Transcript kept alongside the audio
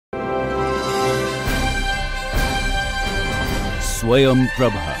Swayam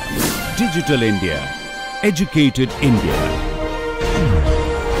Prabha. Digital India. Educated India.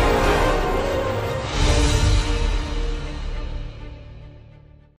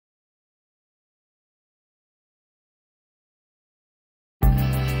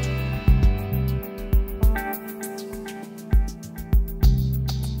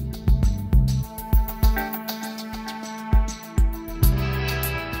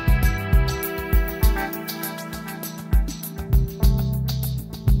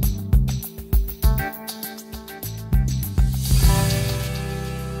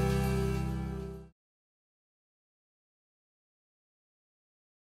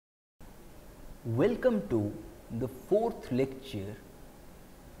 Welcome to the fourth lecture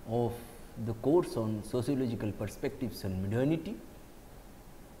of the course on sociological perspectives on modernity.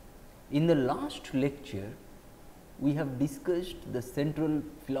 In the last lecture, we have discussed the central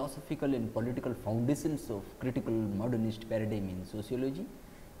philosophical and political foundations of critical modernist paradigm in sociology,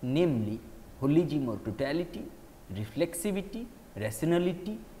 namely holism or totality, reflexivity,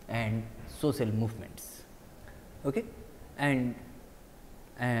 rationality and social movements. Okay? And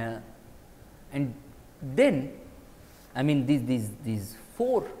then, I mean, these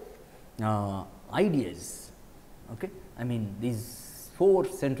four ideas, okay? I mean, these four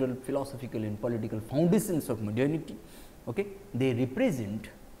central philosophical and political foundations of modernity, okay? They represent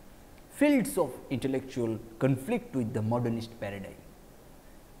fields of intellectual conflict with the modernist paradigm.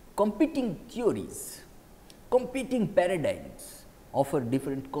 Competing theories, competing paradigms offer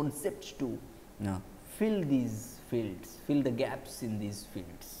different concepts to fill these fields, fill the gaps in these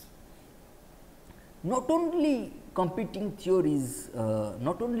fields. Not only competing theories,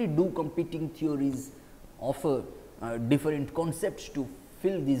 not only do competing theories offer different concepts to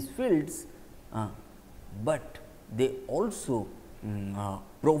fill these fields, but they also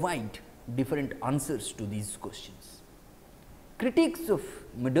provide different answers to these questions. Critics of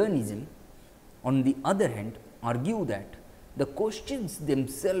modernism, on the other hand, argue that the questions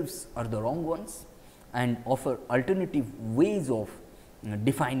themselves are the wrong ones and offer alternative ways of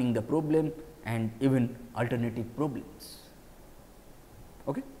defining the problem and even alternative problems.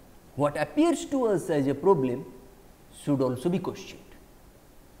 Okay? What appears to us as a problem should also be questioned.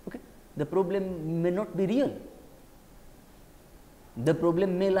 Okay? The problem may not be real. The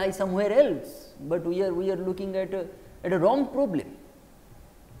problem may lie somewhere else, but we are looking at a wrong problem.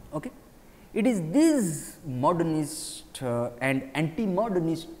 Okay? It is these modernist and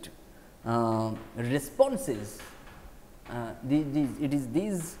anti-modernist responses. It is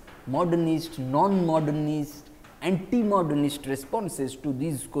these modernist, non-modernist, anti-modernist responses to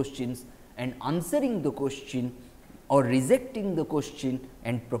these questions and answering the question or rejecting the question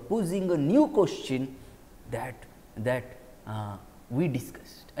and proposing a new question that we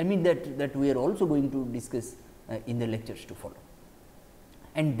discussed. I mean that we are also going to discuss in the lectures to follow.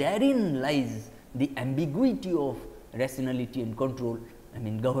 And therein lies the ambiguity of rationality and control, I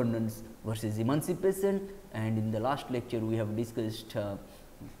mean governance versus emancipation, and in the last lecture we have discussed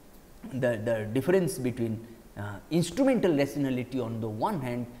the difference between instrumental rationality on the one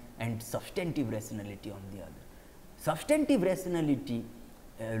hand and substantive rationality on the other. Substantive rationality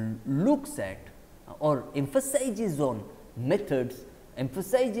looks at or emphasizes on methods,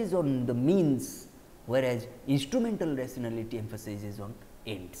 emphasizes on the means, whereas instrumental rationality emphasizes on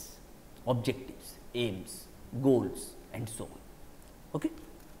ends, objectives, aims, goals and so on. Okay?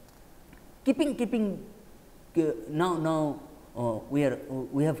 Keeping now we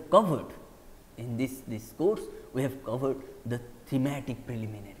have covered in this course, we have covered the thematic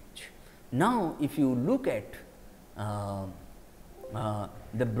preliminaries. Now, if you look at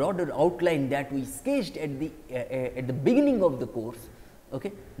the broader outline that we sketched at the beginning of the course,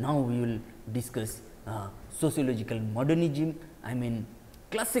 okay, now we will discuss sociological modernism, I mean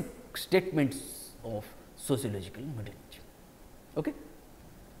classic statements of sociological modernism. Okay.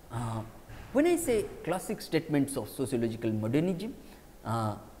 When I say classic statements of sociological modernism,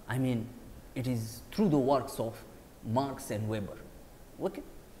 I mean it is through the works of Marx and Weber. Okay,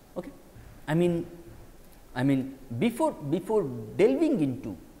 okay. I mean before delving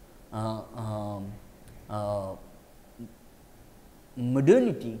into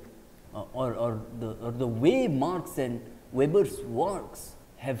modernity or the way Marx and Weber's works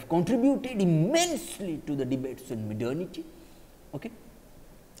have contributed immensely to the debates on modernity. Okay.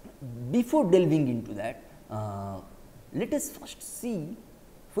 Before delving into that, let us first see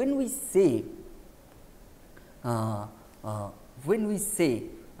when we say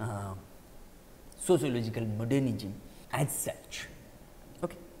sociological modernism as such.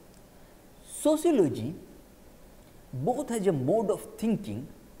 Okay. Sociology, both as a mode of thinking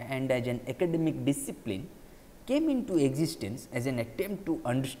and as an academic discipline, came into existence as an attempt to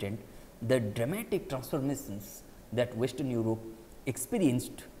understand the dramatic transformations that Western Europe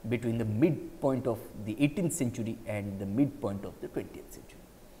experienced between the midpoint of the 18th century and the midpoint of the 20th century.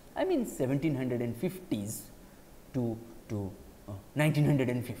 I mean 1750s to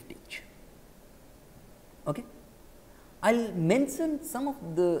 1950s. Okay. I will mention some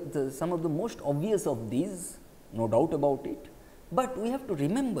of the most obvious of these, no doubt about it, but we have to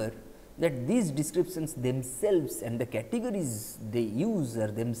remember that these descriptions themselves and the categories they use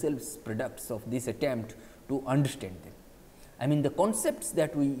are themselves products of this attempt to understand them. I mean, the concepts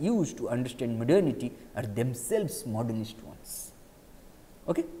that we use to understand modernity are themselves modernist ones.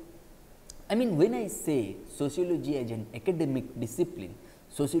 Okay? I mean, when I say sociology as an academic discipline,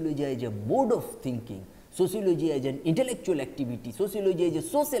 sociology as a mode of thinking, sociology as an intellectual activity, sociology as a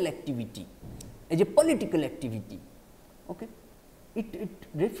social activity, as a political activity, okay, it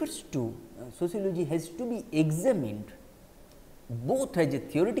refers to sociology has to be examined both as a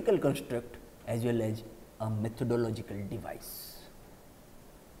theoretical construct as well as a methodological device.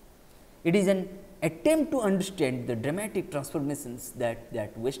 It is an attempt to understand the dramatic transformations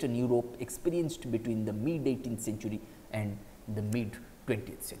that Western Europe experienced between the mid 18th century and the mid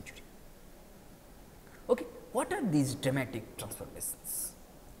 20th century. Okay, what are these dramatic transformations?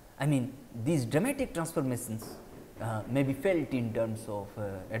 I mean, these dramatic transformations may be felt in terms of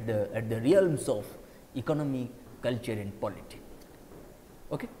at the realms of economy, culture, and politics.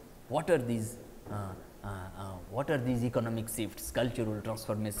 Okay, what are these economic shifts, cultural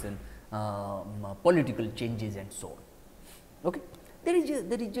transformation, political changes, and so on? Okay, there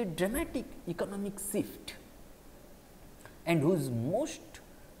is a dramatic economic shift, and whose most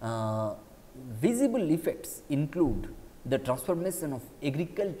visible effects include the transformation of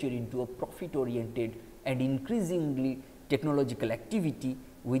agriculture into a profit oriented and increasingly technological activity,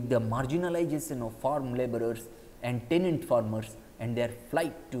 with the marginalization of farm laborers and tenant farmers and their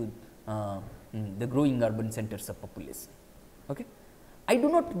flight to the growing urban centers of population. Okay. I do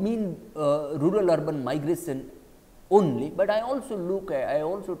not mean rural urban migration only, but I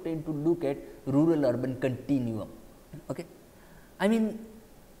also tend to look at rural urban continuum. Okay. I mean,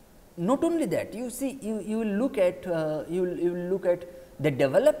 not only that, you see, you will look at the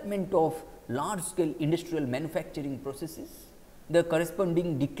development of large scale industrial manufacturing processes, the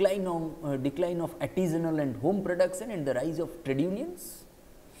corresponding decline of artisanal and home production, and the rise of trade unions,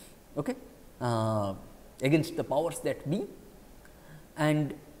 okay, against the powers that be.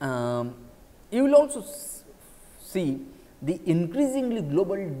 And you will also see the increasingly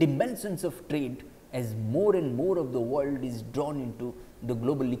global dimensions of trade as more and more of the world is drawn into the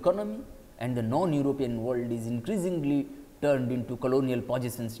global economy, and the non-European world is increasingly turned into colonial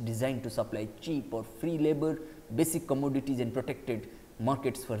possessions designed to supply cheap or free labor, basic commodities, and protected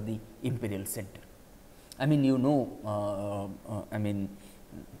markets for the imperial center. I mean, you know, I mean,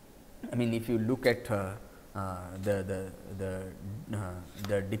 if you look at the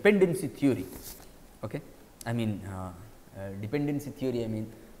dependency theory, okay, I mean, dependency theory. I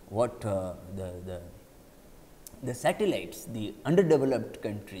mean, what the satellites, the underdeveloped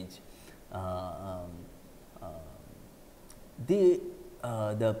countries, the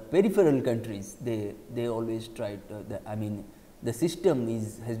peripheral countries, they always try to, I mean, the system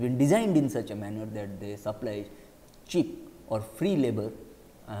has been designed in such a manner that they supply cheap or free labor,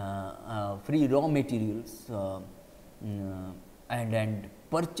 free raw materials, and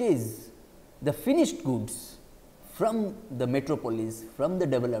purchase the finished goods from the metropolis, from the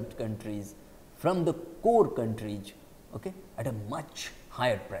developed countries, from the core countries, okay, at a much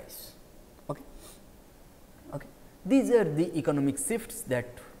higher price. Okay. Okay. These are the economic shifts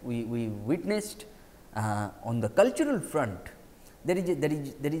that we witnessed. On the cultural front, there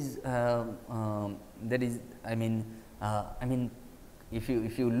is I mean,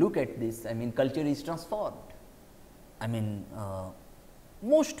 if you look at this, I mean, culture is transformed. I mean,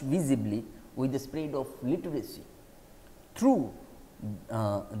 most visibly with the spread of literacy through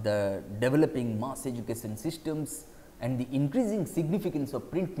the developing mass education systems and the increasing significance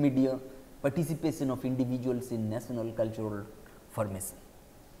of print media, participation of individuals in national cultural formation.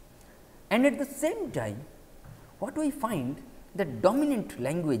 And at the same time, what we find that dominant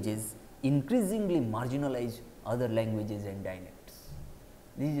languages increasingly marginalize other languages and dialects.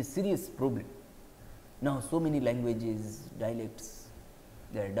 This is a serious problem. Now, so many languages, dialects,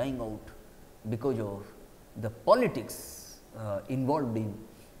 they are dying out because of the politics involved in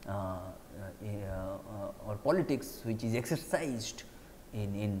or politics which is exercised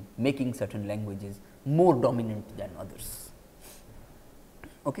in making certain languages more dominant than others.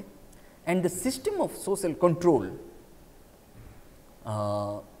 Okay. And the system of social control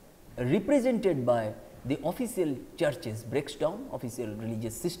represented by the official churches breaks down, official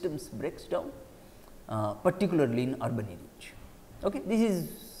religious systems breaks down, particularly in urban areas. Okay. This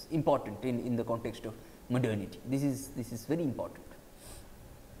is important in the context of modernity. This is very important.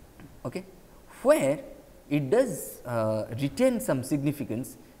 Okay. Where it does retain some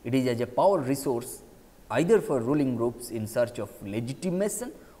significance, it is as a power resource either for ruling groups in search of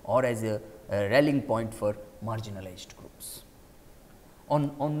legitimation or as a rallying point for marginalized groups.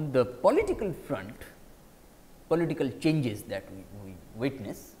 On the political front, political changes that we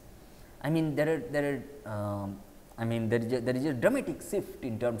witness, I mean there is a dramatic shift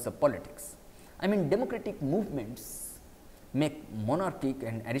in terms of politics. I mean democratic movements make monarchic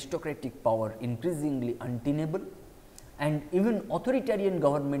and aristocratic power increasingly untenable, and even authoritarian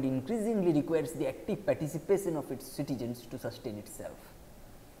government increasingly requires the active participation of its citizens to sustain itself.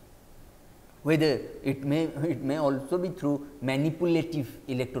 Whether it may also be through manipulative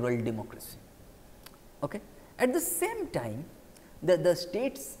electoral democracy. Okay. At the same time, the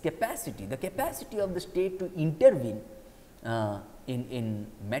state's capacity, the capacity of the state to intervene in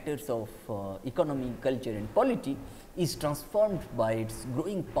matters of economy, culture and polity is transformed by its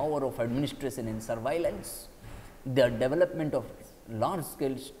growing power of administration and surveillance, the development of large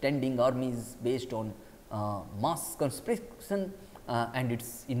scale standing armies based on mass conscription, and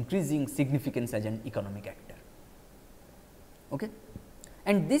its increasing significance as an economic actor. Okay.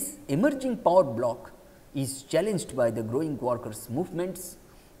 And this emerging power block is challenged by the growing workers' movements.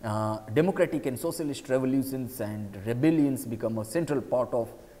 Democratic and socialist revolutions and rebellions become a central part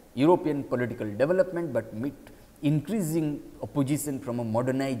of European political development, but meet increasing opposition from a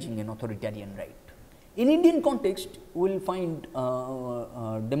modernizing and authoritarian right. In Indian context, we will find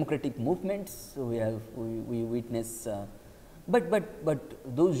democratic movements. We witness, but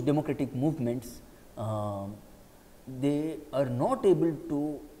those democratic movements, they are not able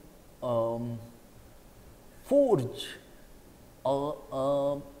to forge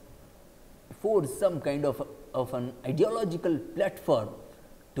some kind of an ideological platform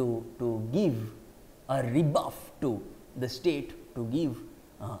to give a rebuff to the state, to give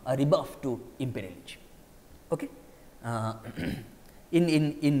a rebuff to imperialism. Okay.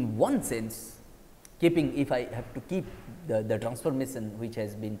 In one sense, if I have to keep the transformation which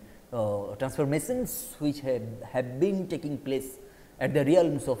has been transformations which have been taking place at the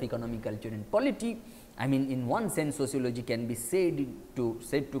realms of economy, culture and polity, I mean in one sense sociology can be said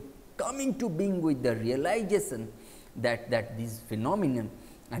to come into being with the realization that these phenomenon,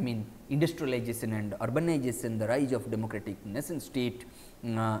 I mean industrialization and urbanization, the rise of democratic nation state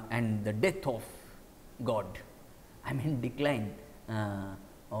and the death of God, I mean decline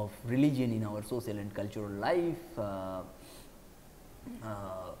of religion in our social and cultural life,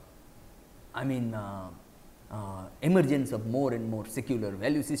 I mean emergence of more and more secular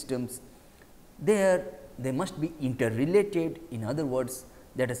value systems, they must be interrelated. In other words,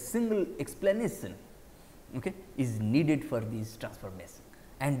 that a single explanation, okay, is needed for this transformation,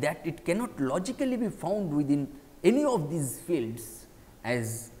 and that it cannot logically be found within any of these fields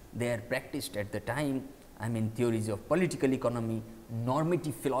as they are practiced at the time. I mean theories of political economy,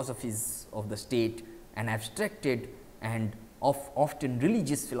 normative philosophies of the state, and abstracted and often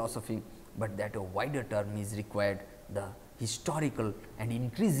religious philosophy, but that a wider term is required, the historical and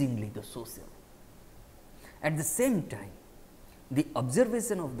increasingly the social. At the same time, the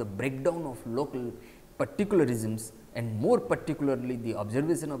observation of the breakdown of local particularisms and more particularly the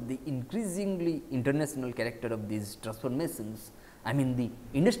observation of the increasingly international character of these transformations, I mean the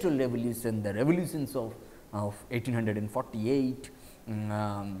industrial revolution, the revolutions of 1848,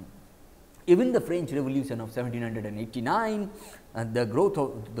 even the French Revolution of 1789, the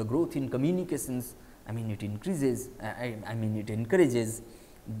growth in communications, I mean it increases, I mean it encourages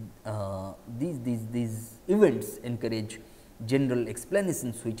these events encourage general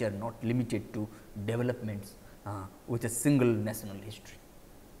explanations which are not limited to developments with a single national history.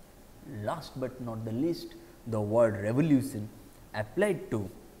 Last but not the least, the word revolution applied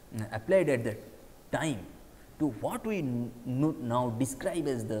at the time to what we now describe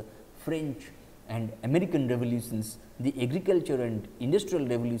as the French and American revolutions, the agriculture and industrial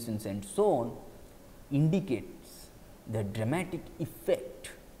revolutions and so on, indicates the dramatic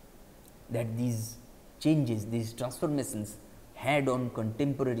effect that these changes, these transformations had on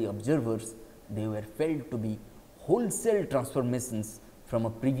contemporary observers. They were felt to be wholesale transformations from a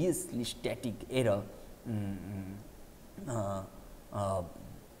previously static era, and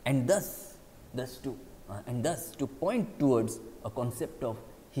thus to point towards a concept of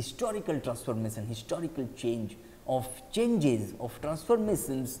historical transformation, historical changes of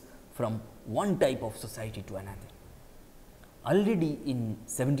transformations from one type of society to another. Already in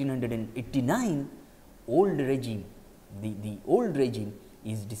 1789, old regime, the old regime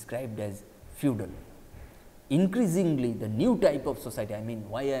is described as feudal. Increasingly, the new type of society, I mean,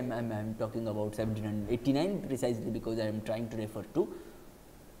 why I am talking about 1789 precisely because I am trying to refer to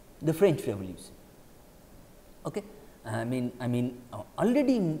the French Revolution. Okay.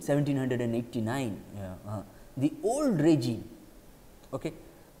 Already in 1789, the old regime, okay,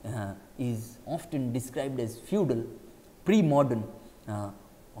 is often described as feudal, pre-modern,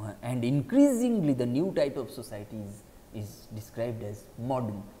 and increasingly the new type of society is described as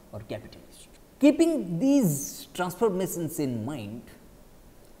modern or capitalist. Keeping these transformations in mind,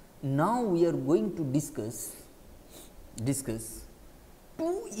 now we are going to discuss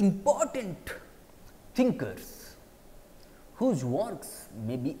two important thinkers whose works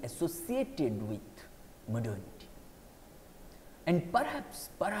may be associated with modernity. And perhaps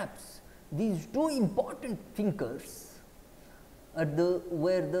these two important thinkers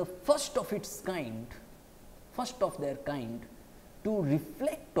were the first of their kind to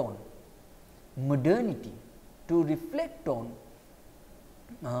reflect on modernity,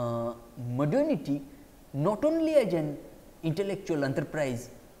 modernity not only as an intellectual enterprise,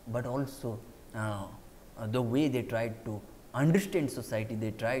 but also the way they tried to understand society,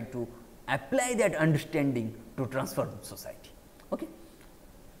 they tried to apply that understanding to transform society. Okay?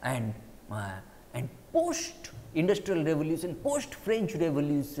 And post industrial revolution, post French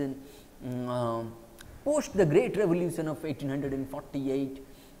revolution, post the great revolution of 1848,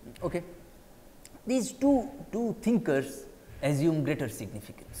 okay, these two thinkers assume greater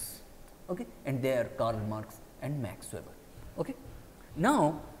significance, okay, and they are Karl Marx and Max Weber. Okay.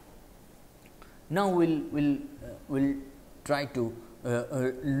 Now we'll try to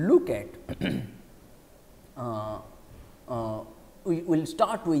look at we will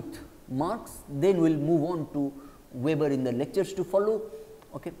start with Marx, then we will move on to Weber in the lectures to follow.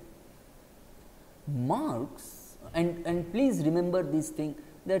 Okay. Marx, and please remember this thing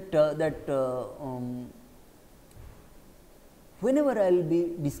that whenever I will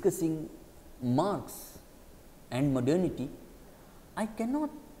be discussing Marx and modernity, I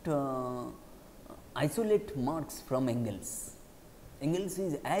cannot isolate Marx from Engels. Engels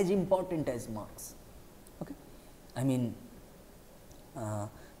is as important as Marx. Okay. I mean,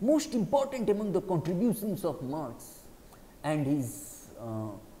 most important among the contributions of Marx and his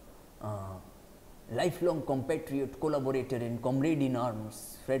lifelong compatriot, collaborator and comrade in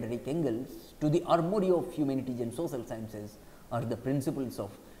arms, Friedrich Engels, to the armory of humanities and social sciences are the principles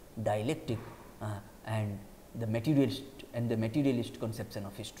of dialectic and the materialist conception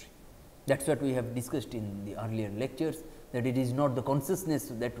of history. That is what we have discussed in the earlier lectures, that it is not the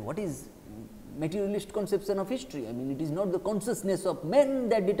consciousness that what is materialist conception of history. I mean, it is not the consciousness of men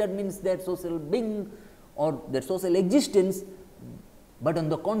that determines their social being or their social existence, but on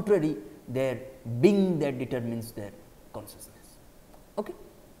the contrary, their being that determines their consciousness. Okay.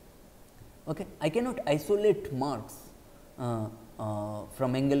 Okay. I cannot isolate Marx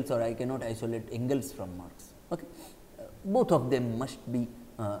from Engels, or I cannot isolate Engels from Marx. Okay. Both of them must be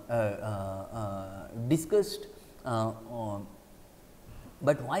discussed.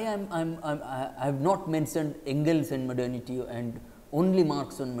 But why I have not mentioned Engels and modernity and only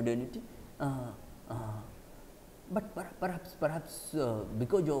Marx on modernity, but perhaps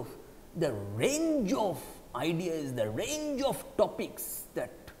because of the range of ideas, the range of topics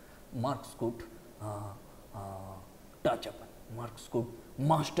that Marx could touch upon, Marx could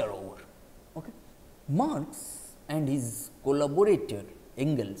master over. Okay. Marx and his collaborator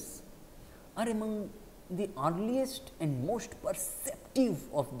Engels are among the earliest and most perceptive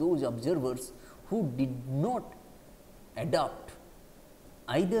of those observers who did not adopt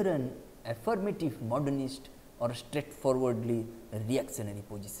either an affirmative modernist or straightforwardly reactionary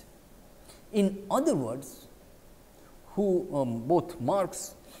position. In other words, who both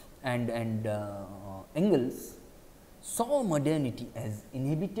Marx and Engels saw modernity as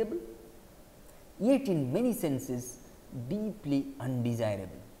inevitable, yet in many senses deeply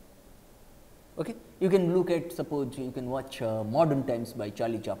undesirable. Okay. You can look at, suppose you can watch Modern Times by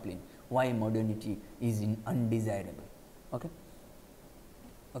Charlie Chaplin, why modernity is undesirable. Okay.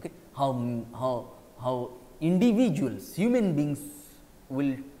 Okay. How individuals, human beings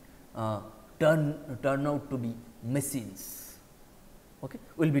will turn out to be machines, okay,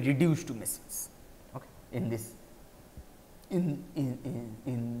 will be reduced to machines, okay, in this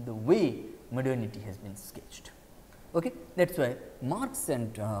in the way modernity has been sketched. Okay. That is why Marx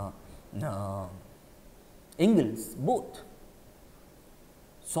and Engels both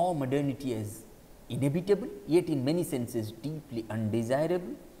saw modernity as inevitable, yet in many senses deeply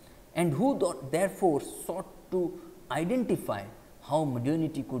undesirable, and who therefore sought to identify how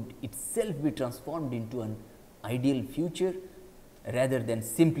modernity could itself be transformed into an ideal future rather than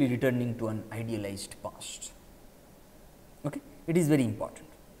simply returning to an idealized past. Okay? It is very important.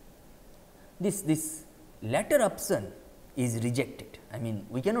 This latter option is rejected. I mean,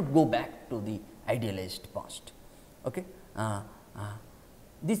 we cannot go back to the idealized past. Okay?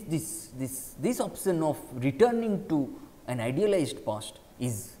 This option of returning to an idealized past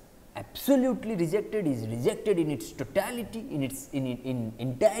is absolutely rejected, is rejected in its totality, in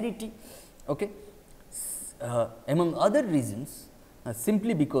entirety. Okay? Among other reasons,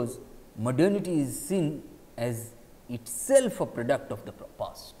 simply because modernity is seen as itself a product of the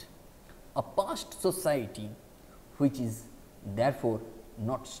past, a past society which is therefore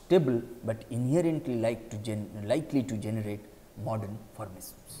not stable, but inherently likely to generate modern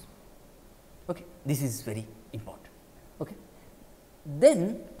formisms. Okay. This is very important. Okay.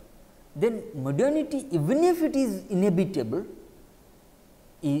 Then modernity, even if it is inevitable,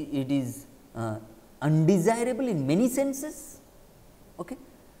 it is undesirable in many senses. Okay.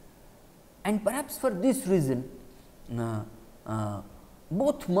 And perhaps for this reason,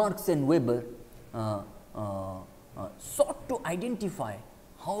 both Marx and Weber sought to identify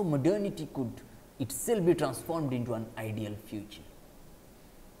how modernity could itself be transformed into an ideal future,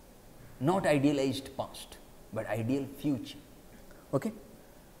 not idealized past, but ideal future. Okay?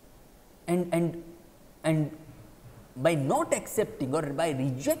 And by not accepting or by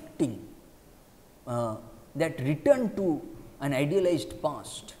rejecting that return to an idealized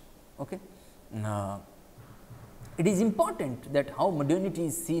past, okay, it is important that how modernity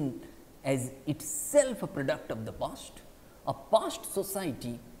is seen as itself a product of the past, a past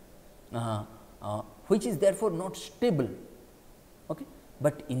society which is therefore not stable, okay,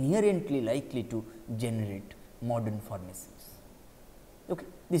 but inherently likely to generate modern formisms. Okay.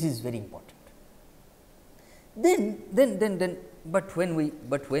 This is very important. Then but when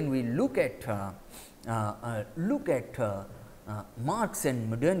we look at Marx and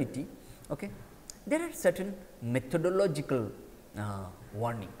modernity, okay, there are certain methodological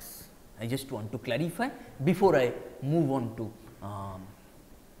warnings. I just want to clarify before I move on to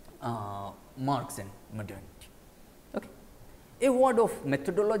Marx and modernity. Okay. A word of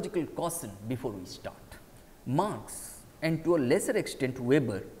methodological caution before we start. Marx and to a lesser extent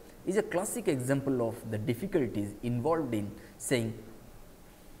Weber is a classic example of the difficulties involved in saying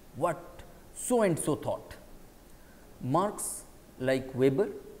what so and so thought. Marx, like Weber,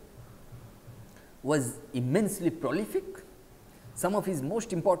 was immensely prolific. Some of his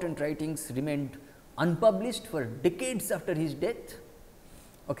most important writings remained unpublished for decades after his death.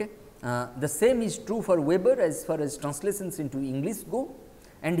 Okay. The same is true for Weber as far as translations into English go,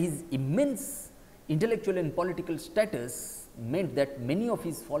 and his immense intellectual and political status meant that many of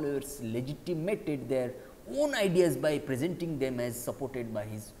his followers legitimated their own ideas by presenting them as supported by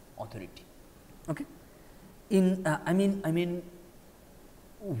his authority. Okay. I mean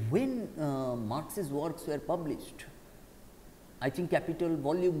when Marx's works were published, I think Capital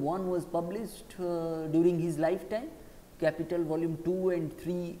Volume 1 was published during his lifetime, Capital Volume 2 and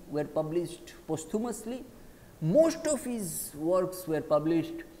 3 were published posthumously. Most of his works were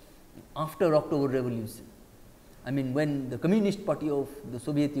published after October Revolution. I mean, when the Communist Party of the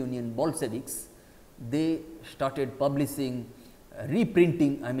Soviet Union, Bolsheviks, they started publishing,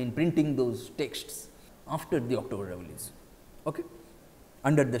 reprinting, I mean printing those texts after the October Revolution, okay,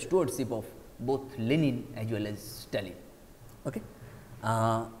 under the stewardship of both Lenin as well as Stalin. Okay.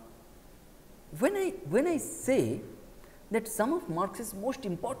 When I say that some of Marx's most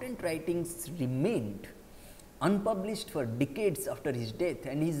important writings remained unpublished for decades after his death,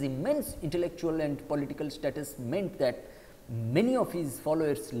 and his immense intellectual and political status meant that many of his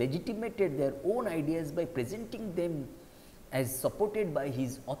followers legitimated their own ideas by presenting them as supported by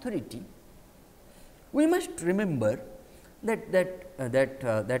his authority, we must remember that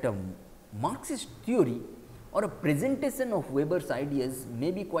a Marxist theory or a presentation of Weber's ideas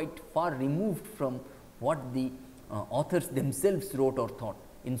may be quite far removed from what the authors themselves wrote or thought,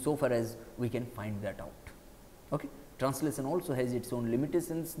 in so far as we can find that out. Okay. Translation also has its own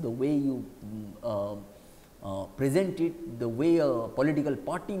limitations, the way you present it, the way a political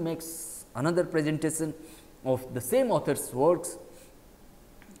party makes another presentation of the same author's works.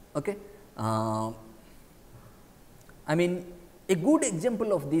 Okay. I mean, a good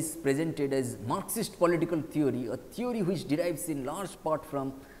example of this presented as Marxist political theory, a theory which derives in large part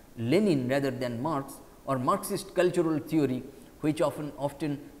from Lenin rather than Marx, or Marxist cultural theory, which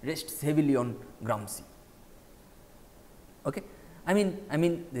often rests heavily on Gramsci. Okay. I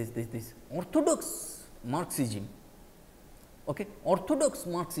mean this orthodox Marxism, okay, orthodox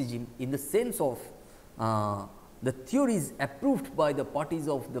Marxism in the sense of the theories approved by the parties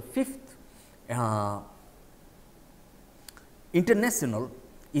of the fifth international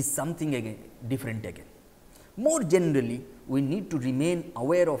is something again different again. More generally, we need to remain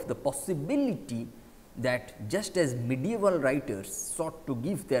aware of the possibility that just as medieval writers sought to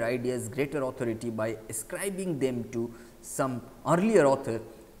give their ideas greater authority by ascribing them to some earlier author,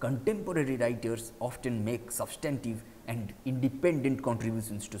 contemporary writers often make substantive and independent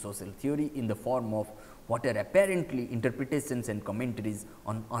contributions to social theory in the form of what are apparently interpretations and commentaries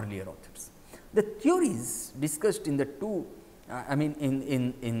on earlier authors. The theories discussed in the two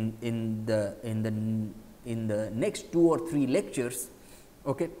in the next 2 or 3 lectures,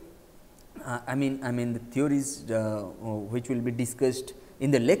 okay, the theories which will be discussed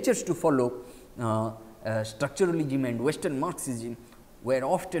in the lectures to follow, structuralism and Western Marxism were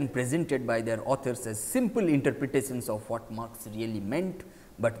often presented by their authors as simple interpretations of what Marx really meant,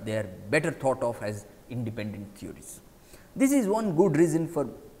 but they are better thought of as independent theories. This is one good reason for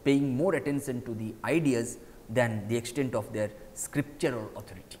paying more attention to the ideas than the extent of their scriptural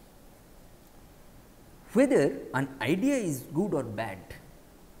authority. Whether an idea is good or bad,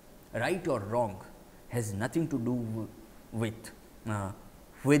 right or wrong, has nothing to do with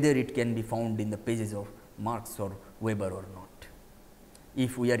whether it can be found in the pages of Marx or Weber or not.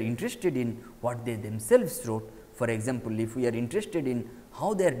 If we are interested in what they themselves wrote, for example, if we are interested in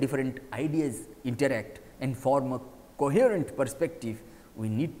how their different ideas interact and form a coherent perspective, we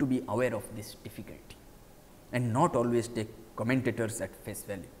need to be aware of this difficulty and not always take commentators at face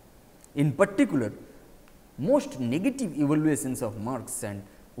value. In particular, most negative evaluations of Marx and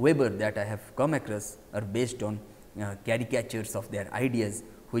Weber that I have come across are based on caricatures of their ideas,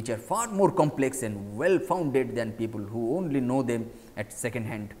 which are far more complex and well founded than people who only know them at second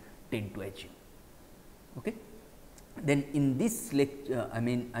hand tend to achieve. Okay. Then in this lecture,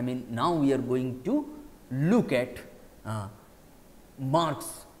 now we are going to look at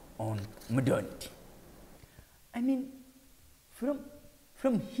Marx on modernity.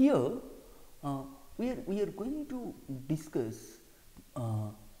 From here we are going to discuss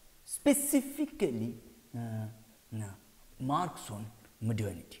specifically Marx on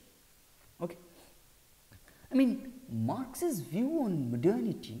modernity. Okay. Marx's view on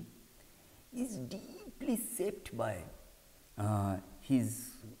modernity is deeply shaped by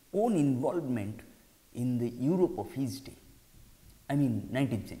his own involvement in the Europe of his day,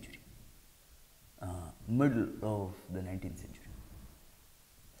 19th century, middle of the 19th century.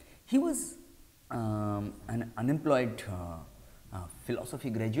 He was an unemployed philosophy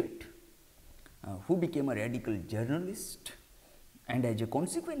graduate who became a radical journalist, and as a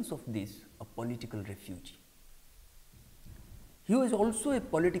consequence of this, a political refugee. He was also a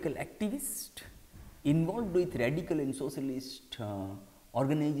political activist involved with radical and socialist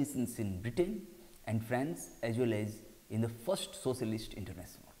organizations in Britain and France, as well as in the first Socialist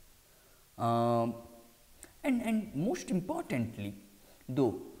International. And most importantly,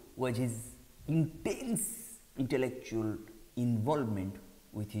 though, was his intense intellectual involvement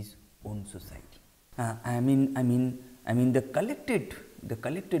with his own society. The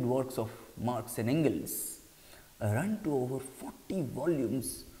collected works of Marx and Engels run to over 40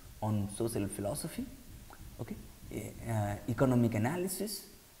 volumes on social philosophy, okay, economic analysis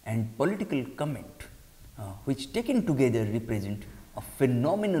and political comment, which taken together represent a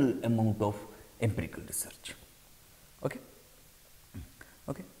phenomenal amount of empirical research. Okay.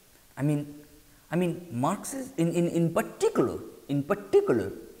 Okay. Marx's in particular,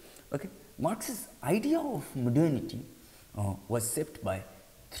 okay, Marx's idea of modernity was shaped by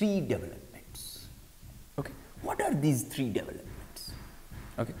 3 developments. Okay. What are these 3 developments?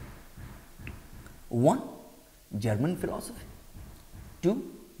 Okay. 1, German philosophy.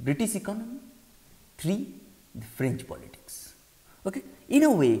 2, British economy. 3, the French politics. Okay. In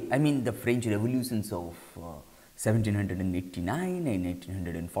a way, the French revolutions of 1789 and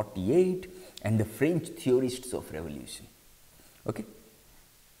 1848 and the French theorists of revolution. Okay.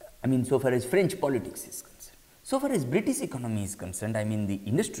 So far as French politics is concerned. So far as British economy is concerned, the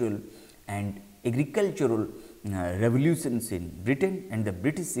industrial and agricultural revolutions in Britain and the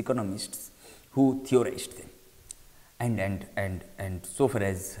British economists who theorized them. And so far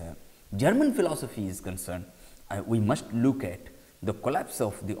as German philosophy is concerned, we must look at the collapse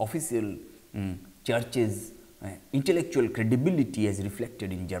of the official church's intellectual credibility as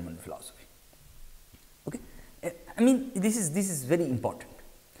reflected in German philosophy. Okay. This is very important.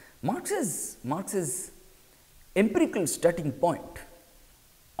 Marx's empirical starting point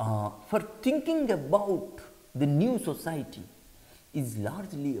for thinking about the new society is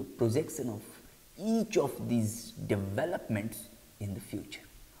largely a projection of each of these developments in the future.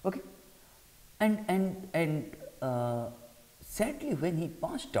 Okay. And sadly, when he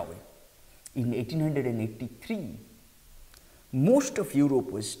passed away in 1883, most of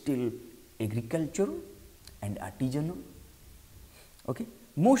Europe was still agricultural and artisanal. Okay.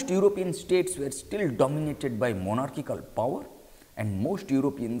 Most European states were still dominated by monarchical power, and most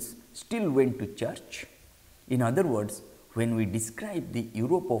Europeans still went to church. In other words, when we describe the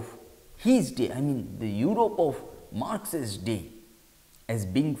Europe of his day, I mean the Europe of Marx's day, as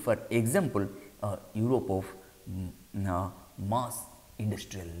being, for example, a Europe of mass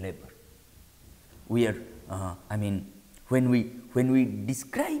industrial labor. We are, I mean, when we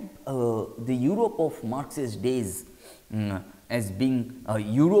describe the Europe of Marx's days as being a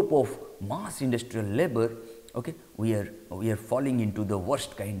Europe of mass industrial labor, okay, we are falling into the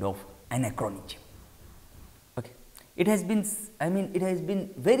worst kind of anachronism. Okay. It has been, I mean, it has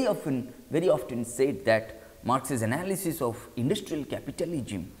been very often said that Marx's analysis of industrial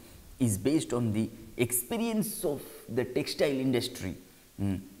capitalism is based on the experience of the textile industry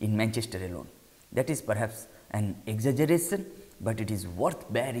in Manchester alone. That is perhaps an exaggeration, but it is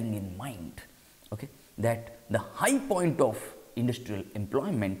worth bearing in mind, okay, that the high point of industrial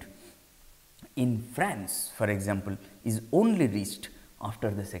employment in France, for example, is only reached after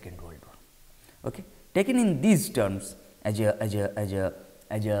the Second World War. Okay. Taken in these terms, as a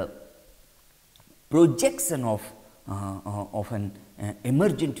projection of an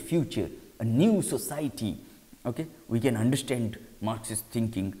emergent future, a new society, okay, we can understand Marx's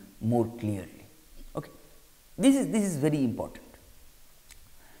thinking more clearly. Okay. This is very important.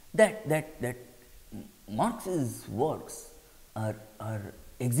 That Marx's works are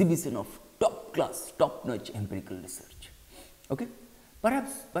exhibition of top class, top notch empirical research. Okay.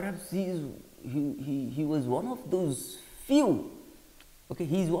 Perhaps he was one of those few. Okay,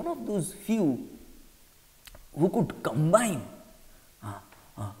 he is one of those few who could combine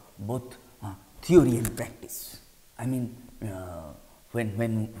both theory and practice. I mean,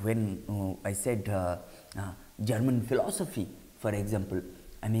 when I said German philosophy, for example,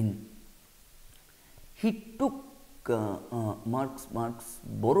 I mean, he took Marx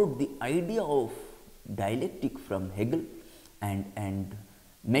borrowed the idea of dialectic from Hegel and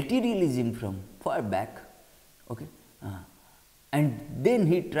materialism from far back, okay, and then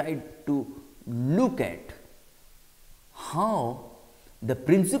he tried to look at how the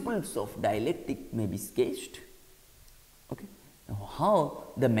principles of dialectic may be sketched, okay, how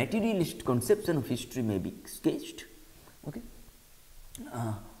the materialist conception of history may be sketched. Okay.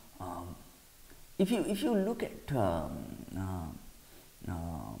 If you look at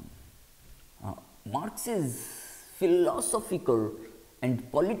Marx's philosophical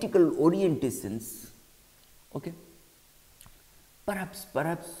and political orientations, okay, perhaps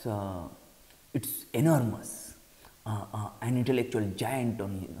it's enormous, an intellectual giant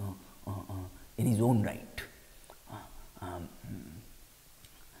in his own right.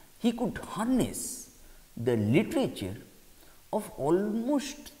 He could harness the literature of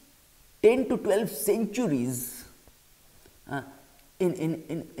almost 10 to 12 centuries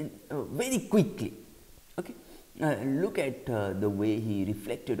very quickly. Okay. Look at the way he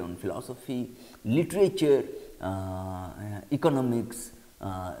reflected on philosophy, literature, economics,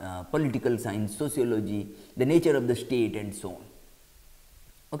 political science, sociology, the nature of the state, and so on.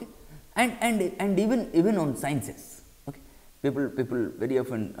 Okay. And even on sciences. Okay. People very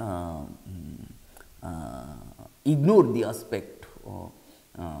often ignore the aspect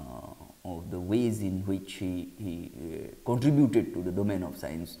of the ways in which he contributed to the domain of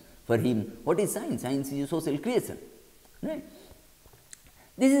science. For him, what is science? Science is a social creation, right?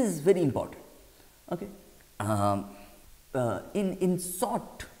 This is very important. Okay. In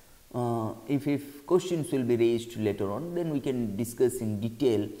short, if questions will be raised later on, then we can discuss in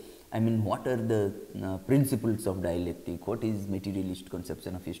detail. I mean, what are the principles of dialectic? What is materialist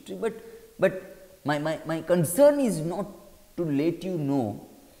conception of history? But my concern is not to let you know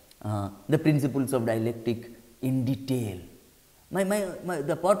the principles of dialectic in detail.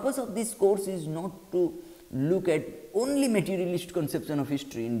 The purpose of this course is not to look at only materialist conception of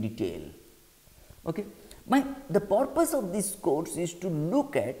history in detail. Okay. The purpose of this course is to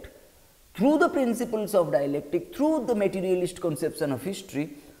look at, through the principles of dialectic, through the materialist conception of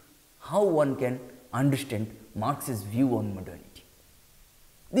history, how one can understand Marx's view on modernity.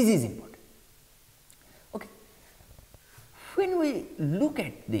 This is important. Okay. When we look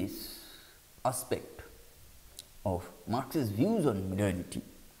at this aspect of Marx's views on modernity,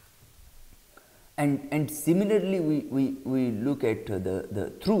 and similarly we look at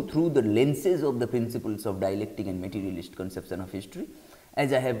through the lenses of the principles of dialectic and materialist conception of history.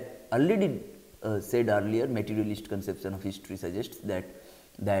 As I have already said earlier, materialist conception of history suggests that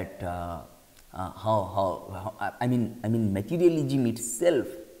I mean materialism itself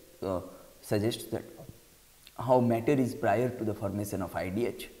suggests that how matter is prior to the formation of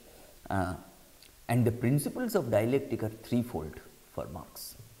ideas, and the principles of dialectic are threefold for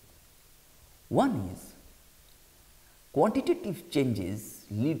Marx. One is quantitative changes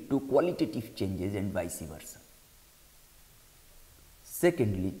lead to qualitative changes and vice versa.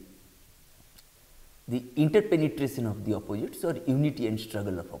 Secondly, the interpenetration of the opposites or unity and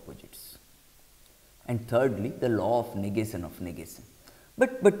struggle of opposites. And thirdly, the law of negation of negation.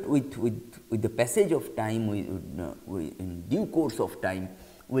 But with the passage of time, in due course of time,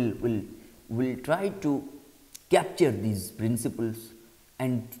 we'll try to capture these principles,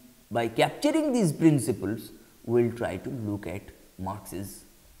 and by capturing these principles, we'll try to look at Marx's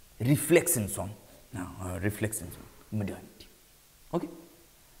reflections on modernity. Okay,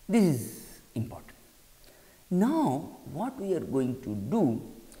 this is important. Now, what we are going to do,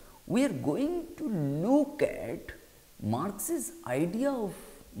 we are going to look at Marx's idea of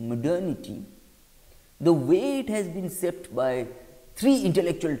modernity, the way it has been shaped by three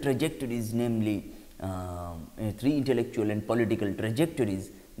intellectual trajectories, namely three intellectual and political trajectories,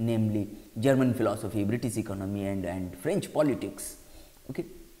 namely German philosophy, British economy and French politics. Okay.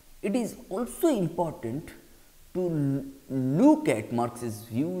 It is also important to look at Marx's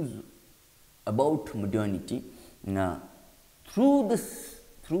views about modernity through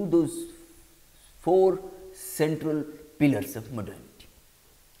those four central pillars of modernity.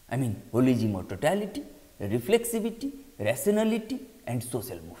 I mean holism or totality, reflexivity, rationality and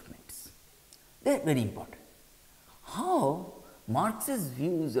social movements. They are very important. How Marx's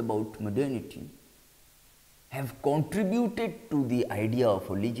views about modernity have contributed to the idea of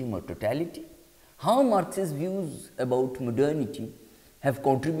holism or totality, how Marx's views about modernity have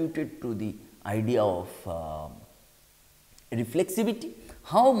contributed to the idea of reflexivity,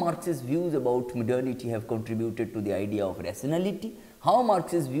 how Marx's views about modernity have contributed to the idea of rationality, how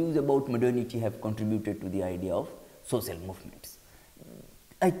Marx's views about modernity have contributed to the idea of social movements.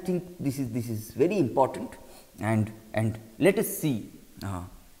 I think this is very important, and let us see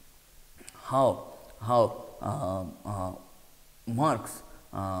how Marx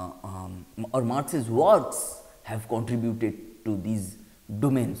or Marx's works have contributed to these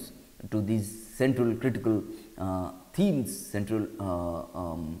domains, to these central critical themes, central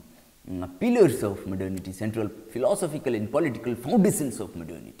pillars of modernity, central philosophical and political foundations of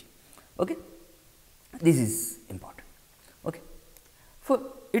modernity. Okay, this is important. Okay, for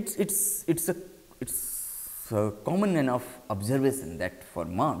it's a common enough observation that for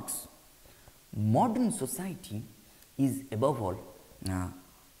Marx, modern society is above all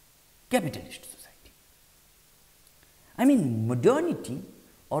capitalist society. I mean modernity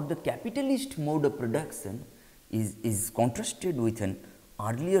or the capitalist mode of production is contrasted with an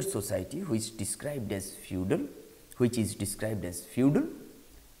earlier society which is described as feudal,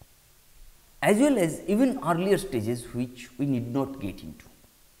 as well as even earlier stages which we need not get into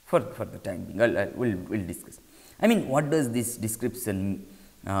for the time being. We'll discuss. I mean, what does this description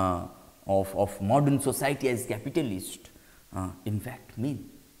of modern society as capitalist in fact mean?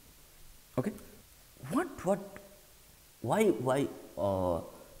 Okay, why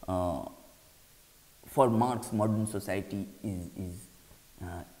for Marx modern society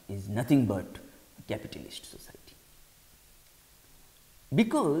is nothing but a capitalist society?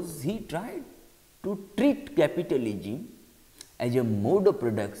 Because he tried to treat capitalism as a mode of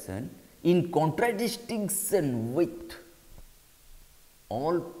production in contradistinction with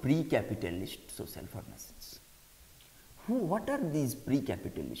all pre-capitalist social formations. What are these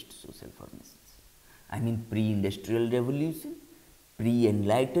pre-capitalist social formations? I mean pre-industrial revolution,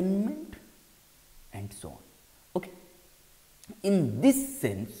 pre-enlightenment and so on. Okay. In this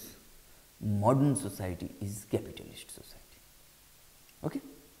sense, modern society is capitalist society. Okay.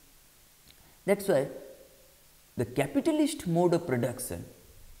 That is why the capitalist mode of production,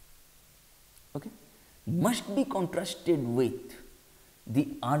 okay, must be contrasted with the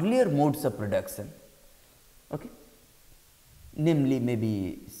earlier modes of production, okay, namely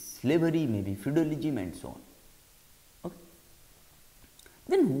maybe slavery, maybe feudalism and so on. Okay.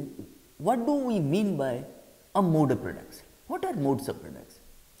 Then what do we mean by a mode of production? What are modes of production?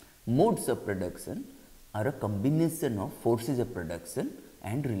 Modes of production are a combination of forces of production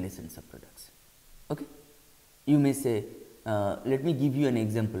and relations of production. Okay. You may say, let me give you an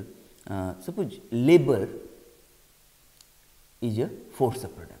example. Suppose labor is a force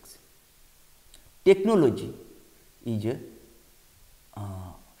of production. Technology is a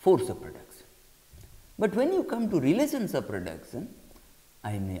force of production. But when you come to relations of production,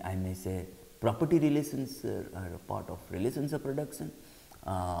 I may say property relations are a part of relations of production.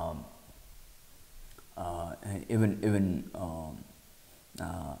 even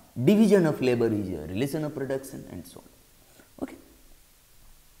division of labor is a relation of production and so on. Okay.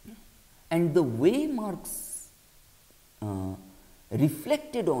 And the way Marx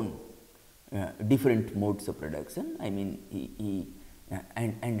reflected on different modes of production, I mean he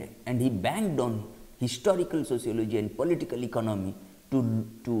banged on historical sociology and political economy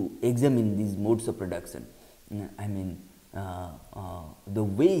to examine these modes of production. I mean the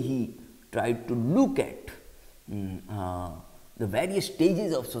way he tried to look at the various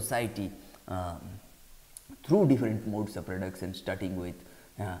stages of society through different modes of production, starting with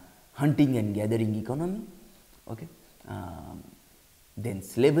hunting and gathering economy, okay, then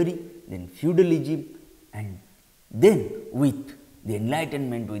slavery, then feudalism, and then with the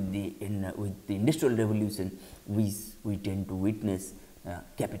Enlightenment, with the Industrial Revolution, we tend to witness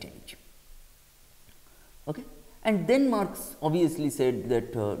capitalism. Okay. And then Marx obviously said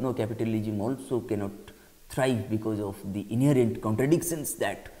that no, capitalism also cannot thrive because of the inherent contradictions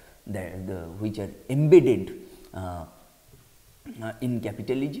which are embedded in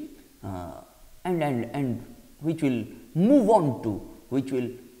capitalism, and which will move on to, which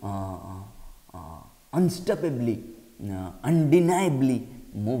will unstoppably, undeniably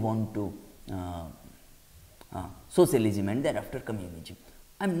move on to socialism and thereafter communism.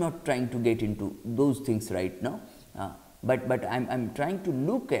 I am not trying to get into those things right now, but I am trying to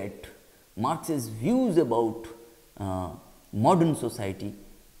look at Marx's views about modern society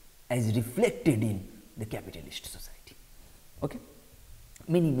as reflected in the capitalist society. Okay.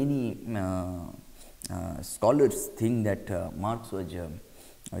 Many scholars think that Marx was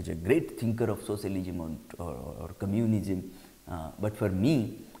a great thinker of socialism or communism, but for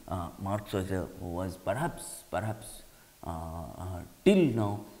me Marx was perhaps till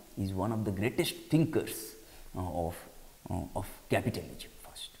now is one of the greatest thinkers of capitalism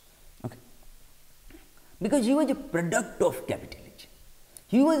first. Okay. Because he was a product of capitalism.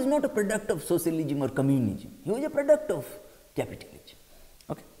 He was not a product of socialism or communism. He was a product of capitalism.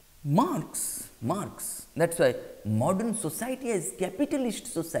 Okay. Marx, that is why modern society as capitalist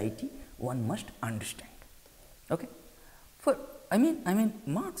society one must understand. Okay. For I mean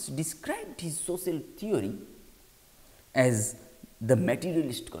Marx described his social theory as the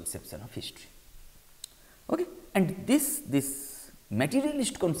materialist conception of history. Okay. And this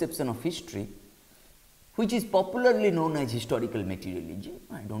materialist conception of history, which is popularly known as historical materialism,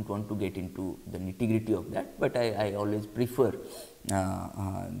 I do not want to get into the nitty-gritty of that, but I always prefer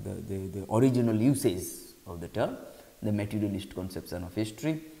the original usage of the term, the materialist conception of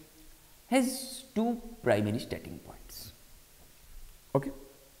history, has two primary starting points. Okay.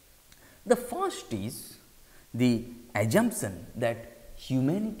 The first is the assumption that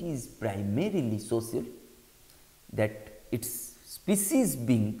humanity is primarily social, that its species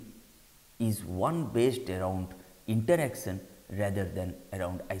being is one based around interaction rather than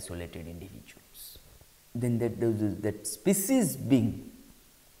around isolated individuals. Then that species being,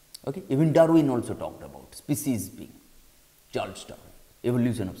 okay, even Darwin also talked about species being, Charles Darwin,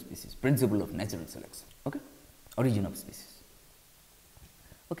 evolution of species, principle of natural selection, okay, origin of species.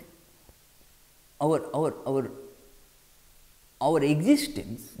 Okay. Our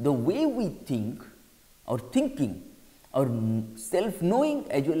existence, the way we think, our thinking, our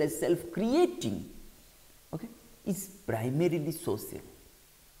self-knowing as well as self-creating, okay, is primarily social,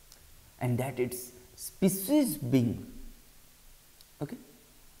 and that its species being, okay,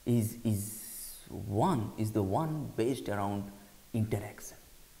 is the one based around interaction.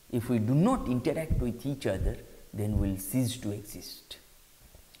 If we do not interact with each other, then we will cease to exist.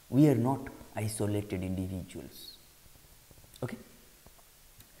 We are not isolated individuals. Okay.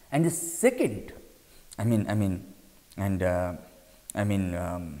 And the second, in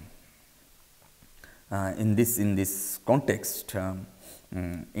this context,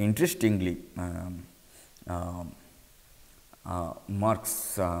 interestingly,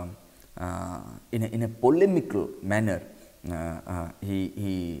 Marx, in a polemical manner,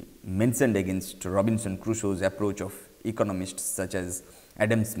 he mentioned against Robinson Crusoe's approach of economists such as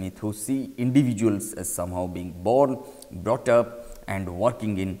Adam Smith, who see individuals as somehow being born, brought up and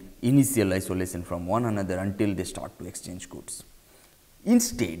working in initial isolation from one another until they start to exchange goods.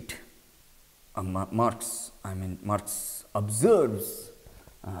 Instead, Marx observes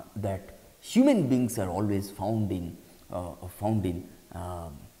that human beings are always found in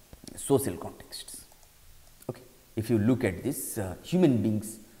social contexts. Okay. If you look at this, human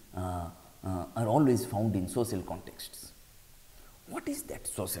beings are always found in social contexts. What is that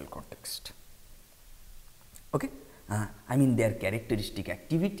social context? Okay. Their characteristic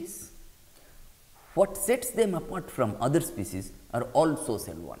activities, what sets them apart from other species are all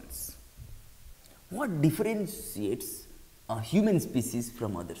social ones. what differentiates a human species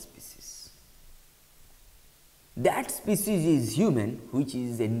from other species? That species is human which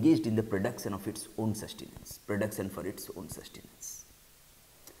is engaged in the production of its own sustenance, production for its own sustenance.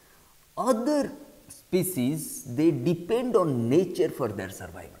 Other species, they depend on nature for their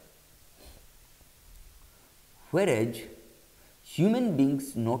survival, whereas human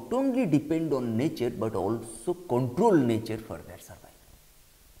beings not only depend on nature, but also control nature for their survival.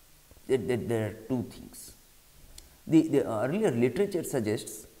 There are two things. The earlier literature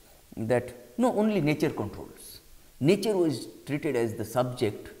suggests that no, only nature controls. Nature was treated as the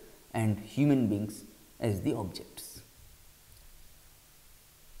subject and human beings as the objects.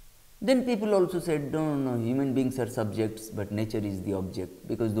 Then people also said, no, human beings are subjects, but nature is the object,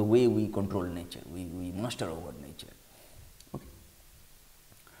 because the way we control nature, we master over nature. Okay.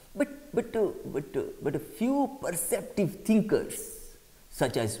 But a few perceptive thinkers,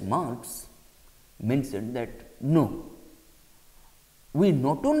 such as Marx, mentioned that no, we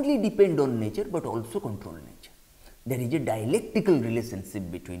not only depend on nature, but also control nature. There is a dialectical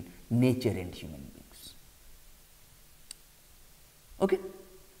relationship between nature and human beings. Okay?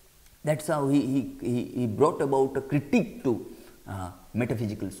 That is how he brought about a critique to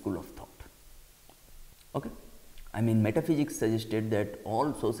metaphysical school of thought. Okay? I mean, metaphysics suggested that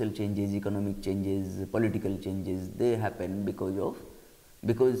all social changes, economic changes, political changes, they happen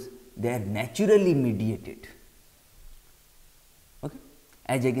because they are naturally mediated. Okay?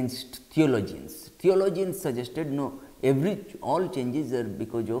 As against theologians. Theologians suggested no, all changes are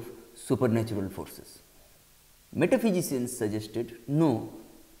because of supernatural forces. Metaphysicians suggested no,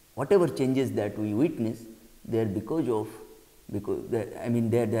 whatever changes that we witness, they are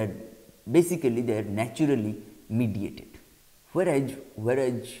basically they are naturally mediated. Whereas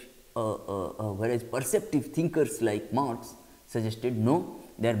perceptive thinkers like Marx suggested no,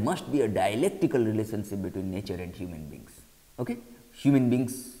 there must be a dialectical relationship between nature and human beings. Okay? Human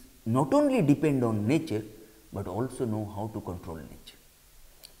beings not only depend on nature, but also know how to control nature.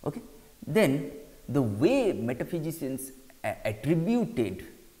 Okay? Then the way metaphysicians attributed,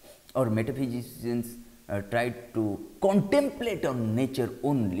 or metaphysicians tried to contemplate on nature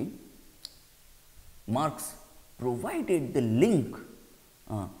only, Marx provided the link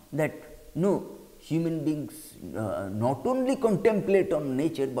that no, human beings not only contemplate on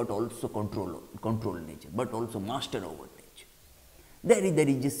nature, but also control nature, but also master over nature. There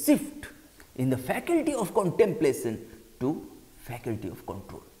is a shift in the faculty of contemplation to faculty of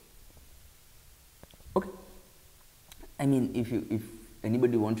control. Okay? I mean, if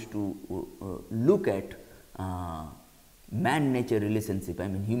anybody wants to look at man-nature relationship, I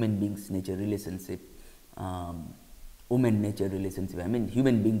mean human beings-nature relationship, woman-nature relationship, I mean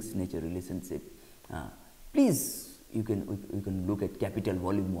human beings-nature relationship, please you can look at Capital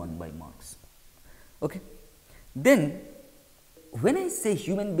Volume 1 by Marx. Okay. Then when I say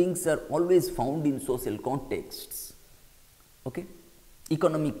human beings are always found in social contexts, okay,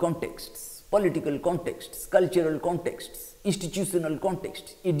 economic contexts, political contexts, cultural contexts, institutional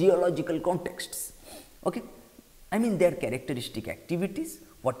contexts, ideological contexts, okay, I mean their characteristic activities,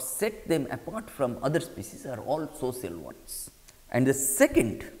 what set them apart from other species are all social ones. And the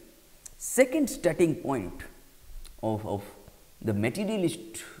second starting point of the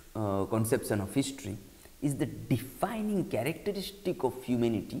materialist conception of history is the defining characteristic of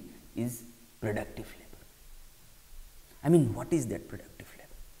humanity is productive labor. I mean, what is that productive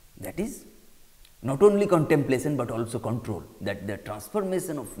labor? That is not only contemplation but also control, that the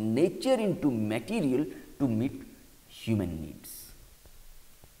transformation of nature into material to meet human needs.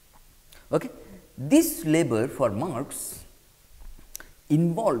 Okay. This labor for Marx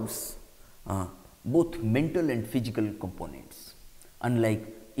involves both mental and physical components.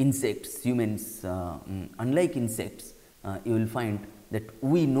 Unlike insects, humans, unlike insects, you will find that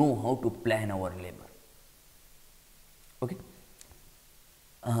we know how to plan our labor. Okay.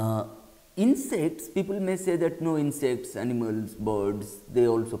 Insects, people may say that no, insects, animals, birds, they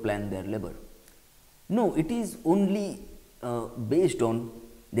also plan their labor. No, it is only based on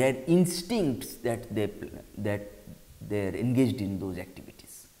their instincts that they are engaged in those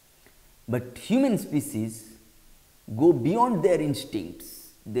activities. But human species go beyond their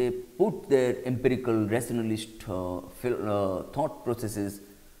instincts. They put their empirical, rationalist thought processes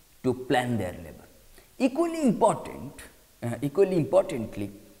to plan their labor. Equally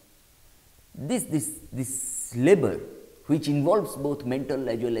importantly, this labor, which involves both mental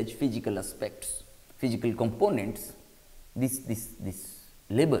as well as physical aspects, physical components, this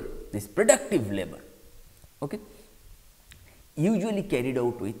labor, this productive labor, okay, usually carried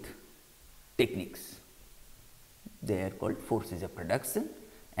out with techniques. They are called forces of production,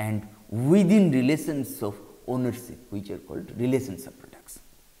 and within relations of ownership, which are called relations of production,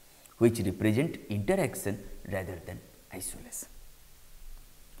 which represent interaction rather than isolation.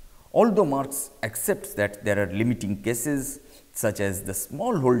 Although Marx accepts that there are limiting cases such as the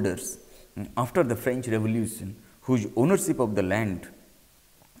smallholders after the French Revolution, whose ownership of the land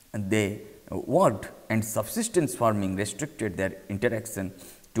they worked and subsistence farming restricted their interaction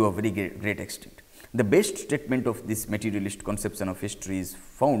to a very great extent. The best statement of this materialist conception of history is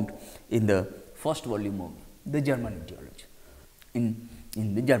found in the first volume of the German ideology, in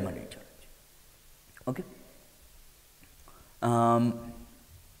the German ideology. Okay.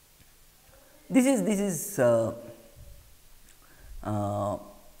 This is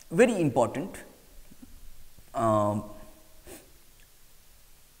very important.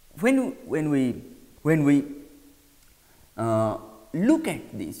 When we look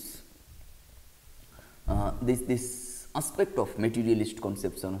at this aspect of materialist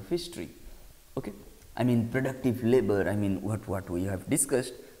conception of history, okay, I mean productive labor, I mean what we have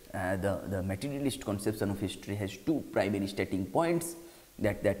discussed, the materialist conception of history has two primary starting points,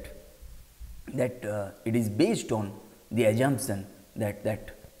 that it is based on the assumption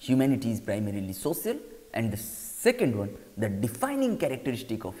that humanity is primarily social, and the second one, the defining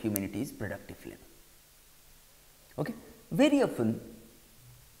characteristic of humanity is productive labor. Okay. Very often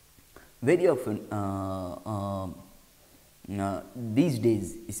these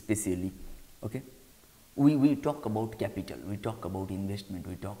days especially, okay, we talk about capital, we talk about investment,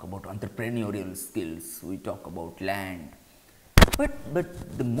 we talk about entrepreneurial skills, we talk about land,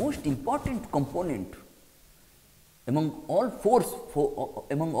 but the most important component among all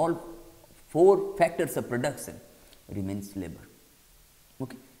four factors of production remains labor.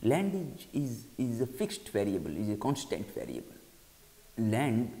 Okay. Land is a fixed variable, is a constant variable.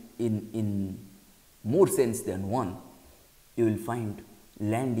 Land in more sense than one, you will find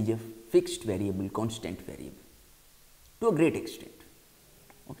land is a fixed variable, constant variable to a great extent.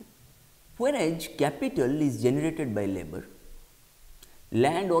 Okay. Whereas capital is generated by labor,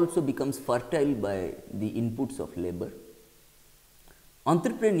 land also becomes fertile by the inputs of labor.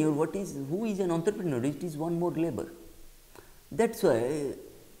 Entrepreneur, who is an entrepreneur? It is one more labor. That's why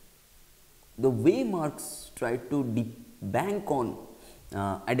the way Marx tried to bank on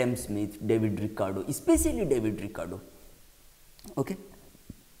Adam Smith, David Ricardo, especially David Ricardo, okay,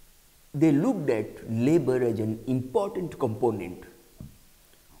 they looked at labor as an important component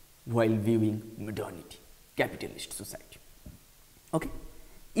while viewing modernity, capitalist society. Okay.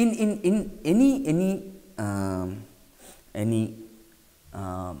 In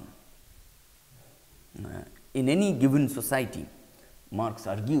any given society, Marx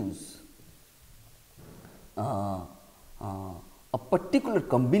argues a particular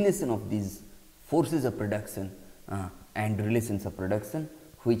combination of these forces of production and relations of production,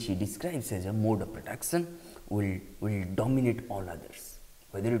 which he describes as a mode of production, will dominate all others,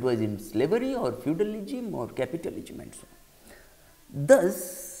 whether it was in slavery or feudalism or capitalism and so on.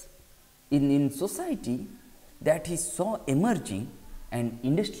 Thus, in society that he saw emerging, and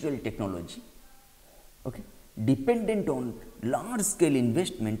industrial technology, okay, dependent on large scale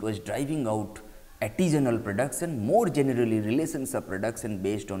investment, was driving out artisanal production, more generally relations of production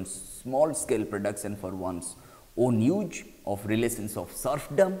based on small scale production for one's own use, of relations of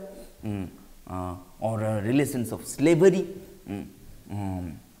serfdom or relations of slavery,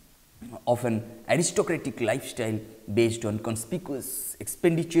 of an aristocratic lifestyle based on conspicuous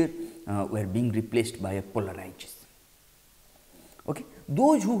expenditure were being replaced by a polarization. Okay.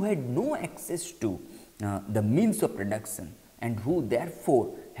 Those who had no access to the means of production and who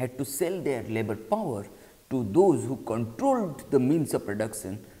therefore had to sell their labor power to those who controlled the means of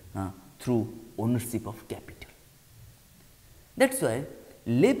production through ownership of capital. That is why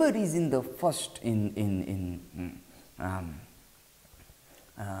labor is in the first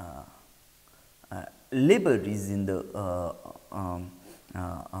labor is in the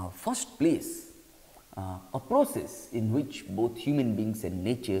first place a process in which both human beings and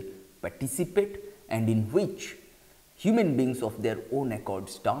nature participate, and in which human beings of their own accord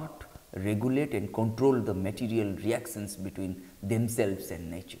start, regulate and control the material reactions between themselves and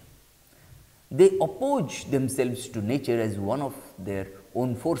nature. They oppose themselves to nature as one of their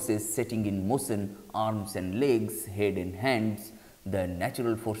own forces, setting in motion arms and legs, head and hands, the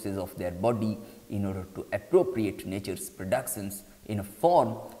natural forces of their body, in order to appropriate nature's productions in a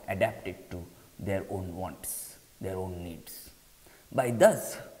form adapted to their own wants, their own needs. By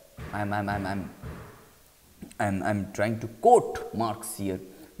thus, I'm trying to quote Marx here.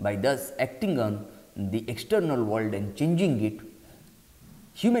 By thus acting on the external world and changing it,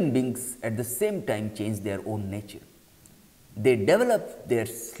 human beings at the same time change their own nature. they develop their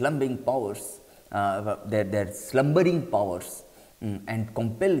slumbering powers, their slumbering powers, and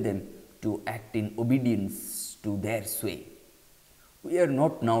compel them to act in obedience to their sway. We are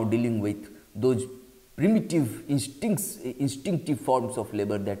not now dealing with those primitive instinctive forms of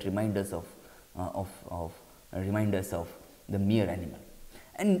labor that remind us of the mere animal.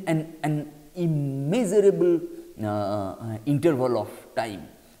 And an immeasurable interval of time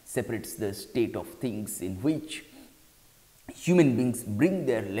separates the state of things in which human beings bring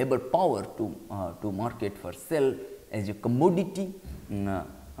their labor power to market for sale as a commodity,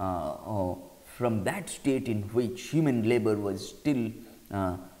 from that state in which human labor was still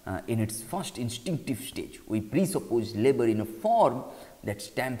in its first instinctive stage. We presuppose labor in a form that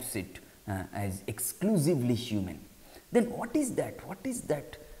stamps it as exclusively human. Then what is that? What is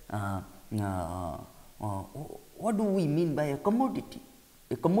that? What do we mean by a commodity?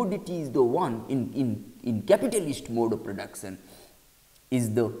 A commodity is the one in capitalist mode of production,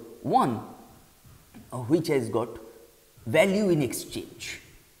 is the one which has got value in exchange.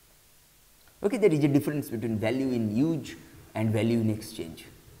 Okay, there is a difference between value in use and value in exchange.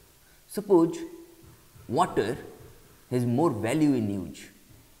 Suppose water has more value in use,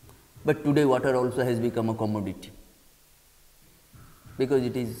 but today water also has become a commodity because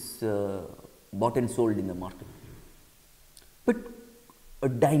it is bought and sold in the market. But a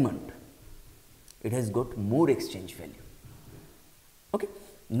diamond, it has got more exchange value, okay,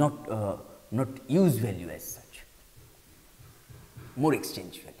 not use value as such, more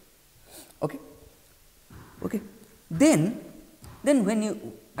exchange value. Okay. Okay. Then when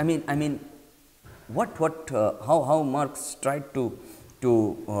you, how Marx tried to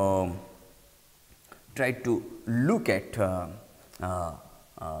look at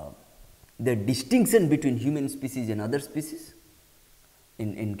the distinction between human species and other species.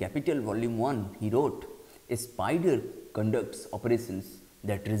 In Capital Volume 1, he wrote, a spider conducts operations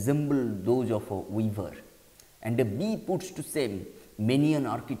that resemble those of a weaver, and a bee puts to shame many an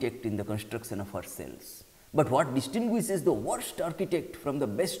architect in the construction of her cells. But what distinguishes the worst architect from the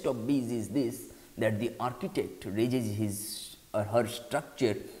best of bees is this, that the architect raises his or her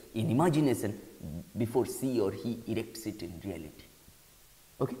structure in imagination before she or he erects it in reality.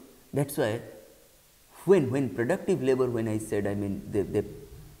 Okay? That is why when productive labor, when I said,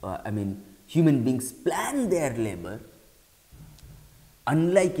 human beings plan their labor,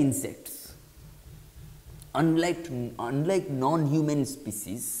 unlike insects, unlike non-human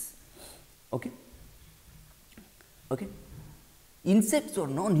species, okay? Okay? Insects or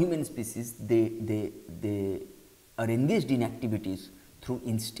non-human species, they are engaged in activities through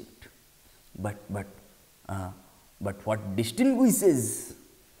instinct, but what distinguishes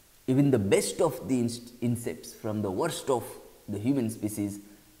even the best of the insects from the worst of the human species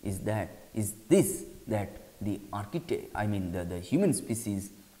is that the architect, the human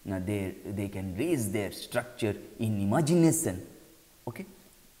species, they can raise their structure in imagination, okay,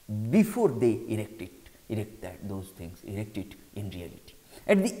 before they erect it in reality.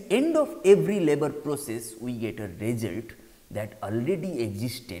 At the end of every labor process, we get a result that already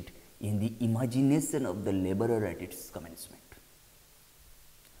existed in the imagination of the laborer at its commencement.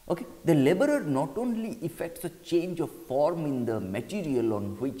 Okay. The laborer not only effects a change of form in the material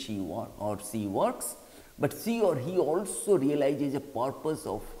on which he or she works, but she or he also realizes a purpose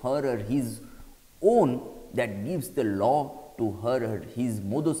of her or his own that gives the law to her or his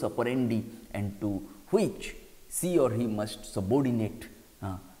modus operandi, and to which she or he must subordinate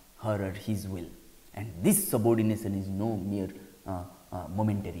her or his will. And this subordination is no mere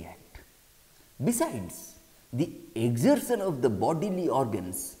momentary act. Besides the exertion of the bodily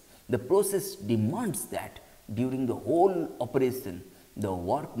organs, the process demands that during the whole operation, the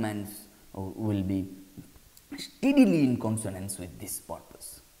workman will be steadily in consonance with this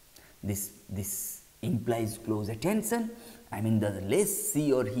purpose. This implies close attention. The less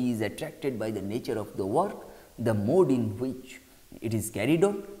he or he is attracted by the nature of the work, the mode in which it is carried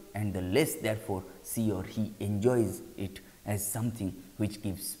on, and the less therefore she or he enjoys it as something which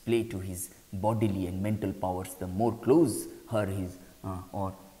gives play to his bodily and mental powers, the more close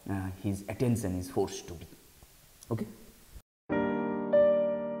his attention is forced to be. Okay.